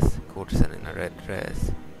lass, courtesan in a red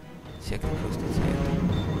dress. Check the prostitute.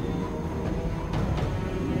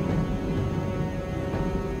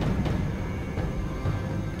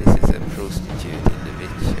 This is a prostitute in the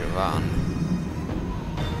Witcher 1.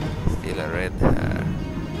 Still a red hair.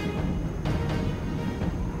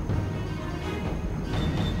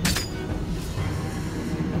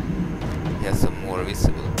 He has some more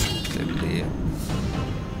visible boobs, I believe.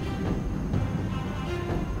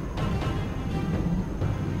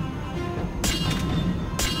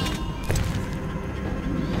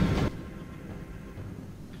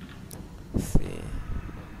 Let's see.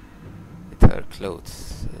 With her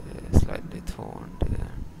clothes slightly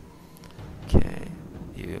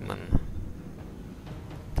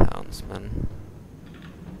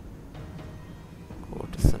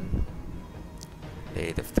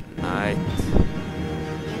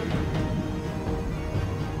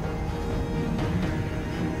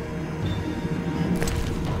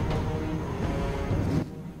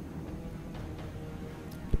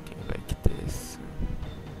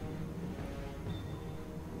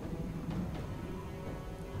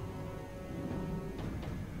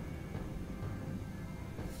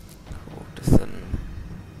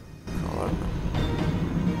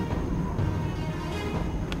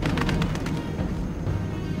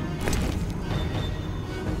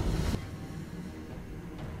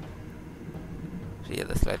She had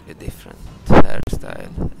a slightly different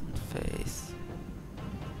hairstyle and face.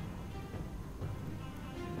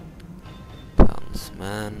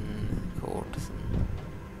 Townsman, courtesan,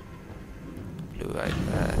 blue-eyed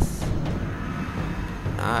lass.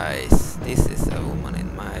 Nice, this is a woman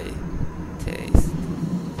in my taste.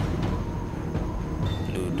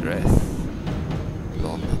 Blue dress,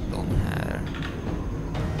 blonde hair.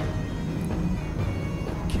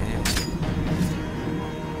 Okay.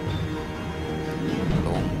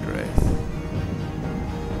 Long dress.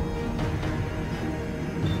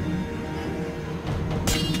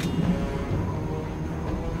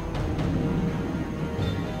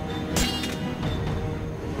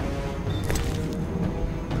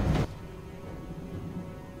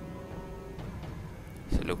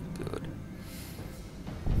 She looked good.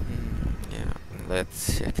 Yeah,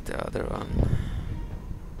 let's check the other one.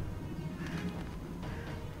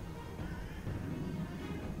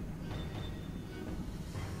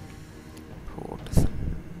 Courtesan.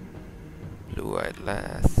 Blue-eyed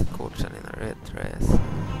lass, courtesan in a red dress.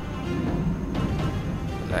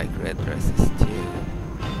 I like red dresses too.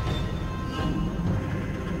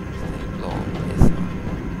 Still blonde, this one.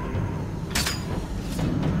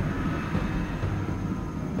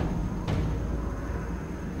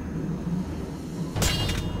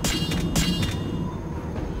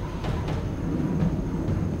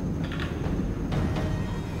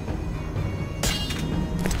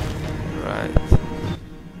 Right.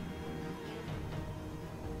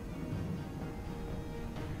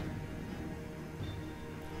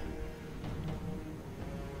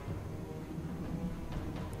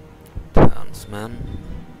 Townsman,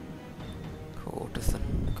 courtesan,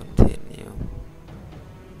 continue.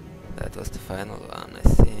 That was the final one, I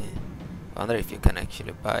see. Wonder if you can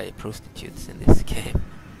actually buy prostitutes in this game.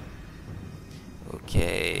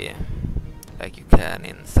 Okay, like you can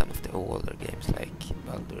in some of the older games, like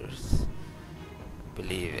Baldur's, I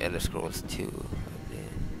believe Elder Scrolls 2. I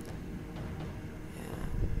believe. Yeah.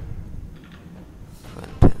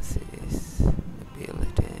 Acquaintances,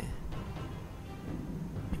 ability.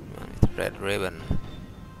 Man with red ribbon.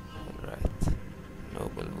 Alright.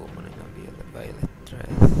 Noble woman in a violet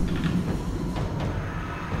dress.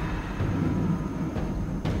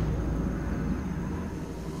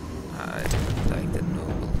 I don't like the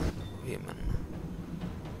noble women.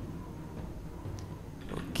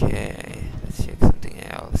 Okay, let's check something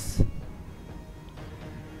else.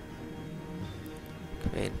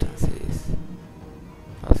 Acquaintances.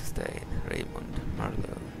 Falkstein, Raymond,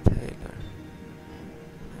 Marlowe, Taylor.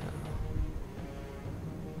 No.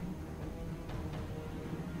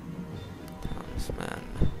 Townsman,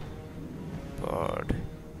 Bard,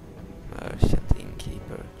 Merchant,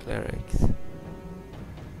 Innkeeper, Clerics.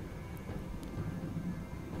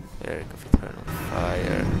 Cleric of Eternal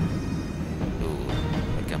Fire. Ooh,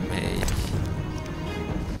 like a mage.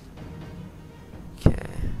 Okay.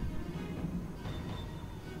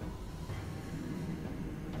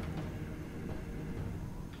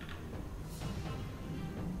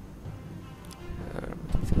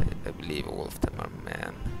 Hermit, I believe all of them are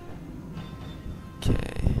men.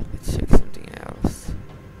 Okay, let's check something else.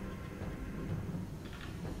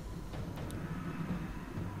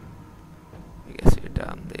 I guess we're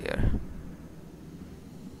done there.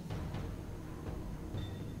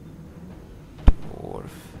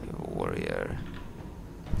 Dwarf, warrior.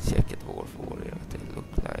 Check a dwarf warrior, what they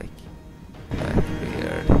look like. Black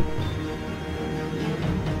beard.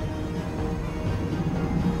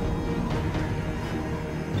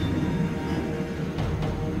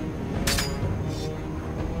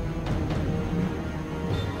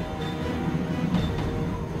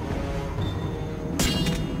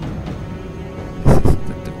 This is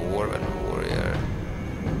the dwarven warrior.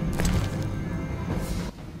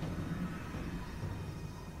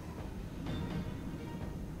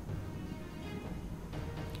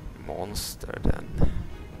 Monster then.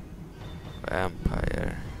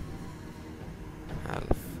 Vampire.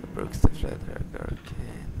 Elf. Brooks the Flederer.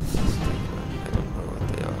 Gurkane. I don't know what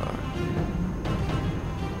they are.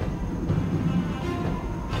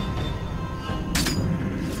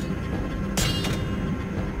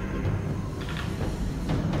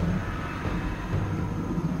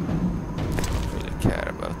 Don't really care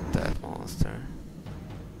about that monster.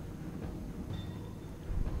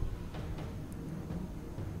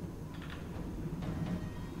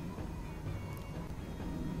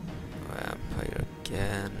 Vampire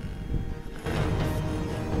again.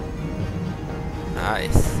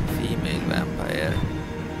 Nice, female vampire.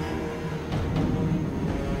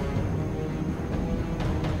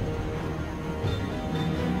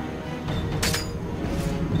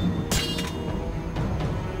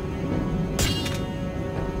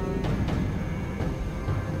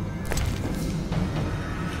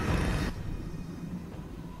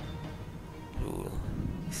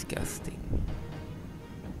 disgusting.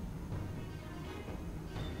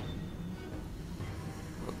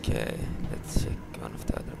 Okay, let's check one of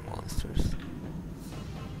the other monsters.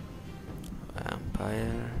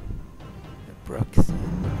 Vampire, a Bruxy.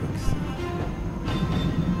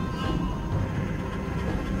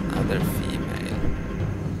 Another female.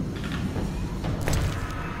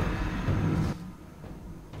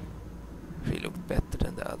 She looked better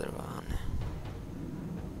than the other one.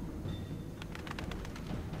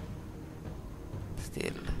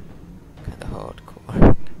 Still kinda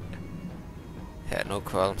hardcore. Yeah, no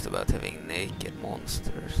qualms about having naked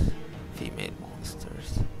monsters, female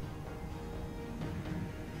monsters.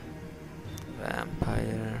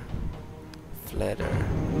 Vampire, Fledder.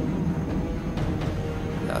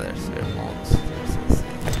 The others were monsters, I see.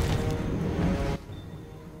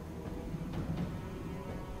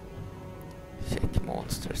 Check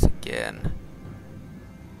monsters again.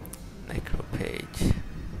 Necropage.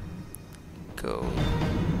 Go.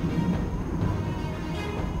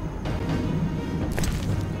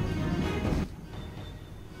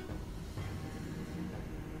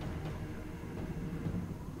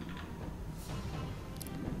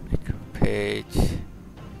 Necropage.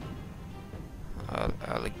 I'll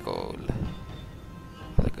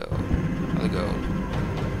go.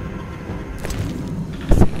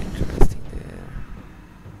 Nothing interesting there.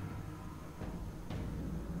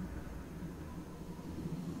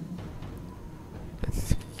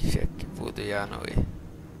 Let's check Voodoo Yanoi.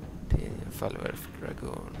 Falwerf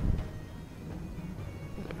Dragoon.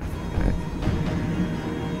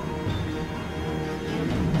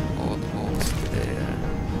 Odd monster there.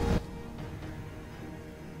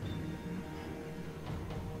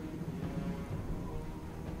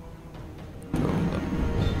 Golem.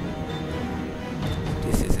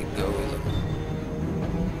 This is a golem.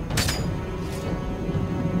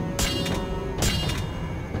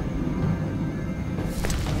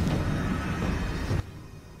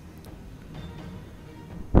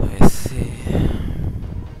 I see.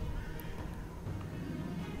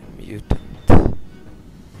 Mutant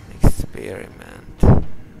experiment.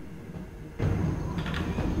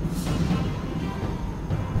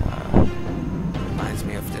 Reminds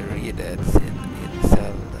me of the Redeads in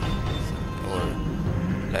Zelda, or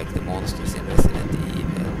like the monsters in Resident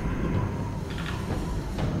Evil.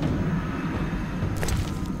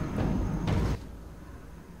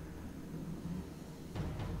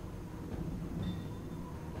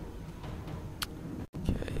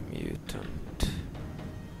 Okay, mutant.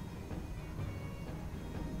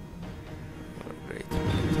 Or great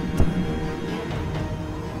mutant.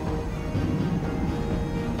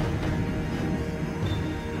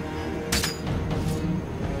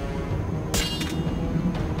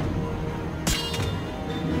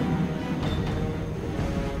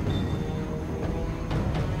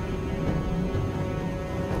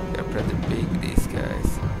 They're pretty big, these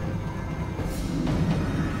guys.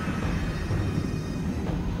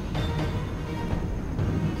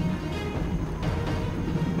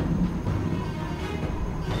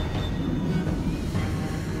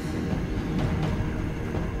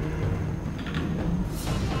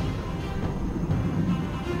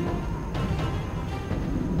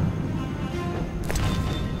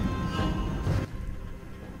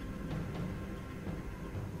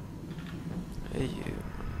 A human.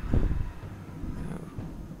 No.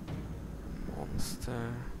 Monster.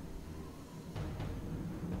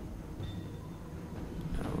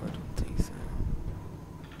 No, I don't think so.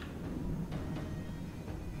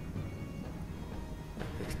 A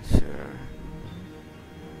picture.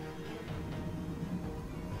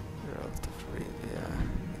 Geralt of Rivia.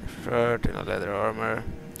 In a shirt, in a leather armor,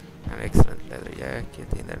 an excellent leather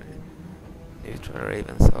jacket, in the neutral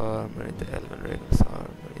raven's armor, in the elven raven's armor,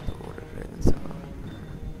 in the order raven's armor.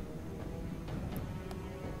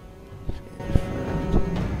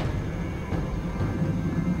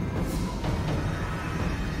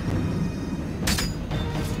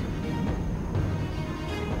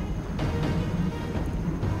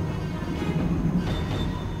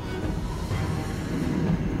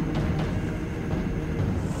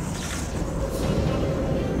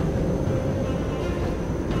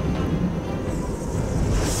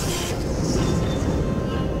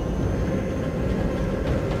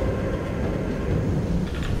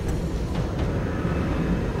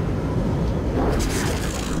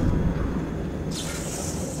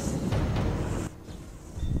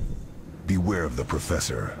 Beware of the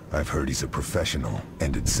Professor. I've heard he's a professional.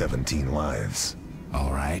 Ended 17 lives.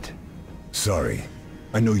 All right. Sorry.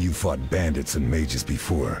 I know you fought bandits and mages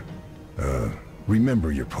before.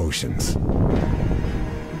 Remember your potions.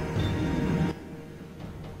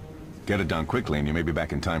 Get it done quickly and you may be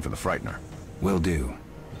back in time for the Frightener. Will do.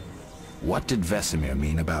 What did Vesemir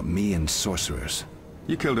mean about me and sorcerers?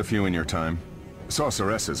 You killed a few in your time.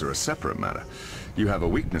 Sorceresses are a separate matter. You have a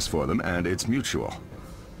weakness for them, and it's mutual.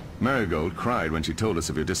 Marigold cried when she told us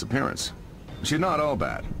of your disappearance. She's not all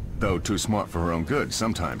bad, though too smart for her own good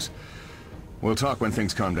sometimes. We'll talk when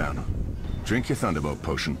things calm down. Drink your Thunderbolt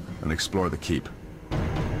potion and explore the keep.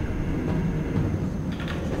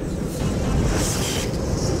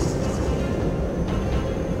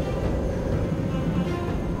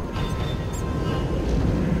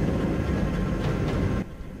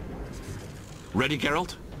 Ready,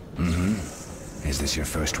 Geralt? Mm-hmm. Is this your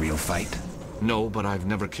first real fight? No, but I've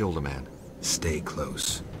never killed a man. Stay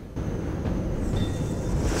close.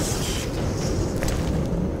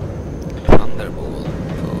 Thunderbolt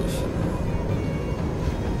potion.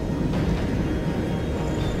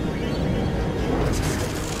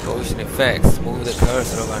 Potion effects. Move the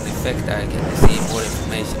cursor of an effect icon to see more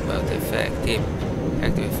information about the effect. If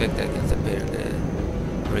active effect icons appear in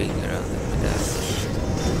the ring around the medallion.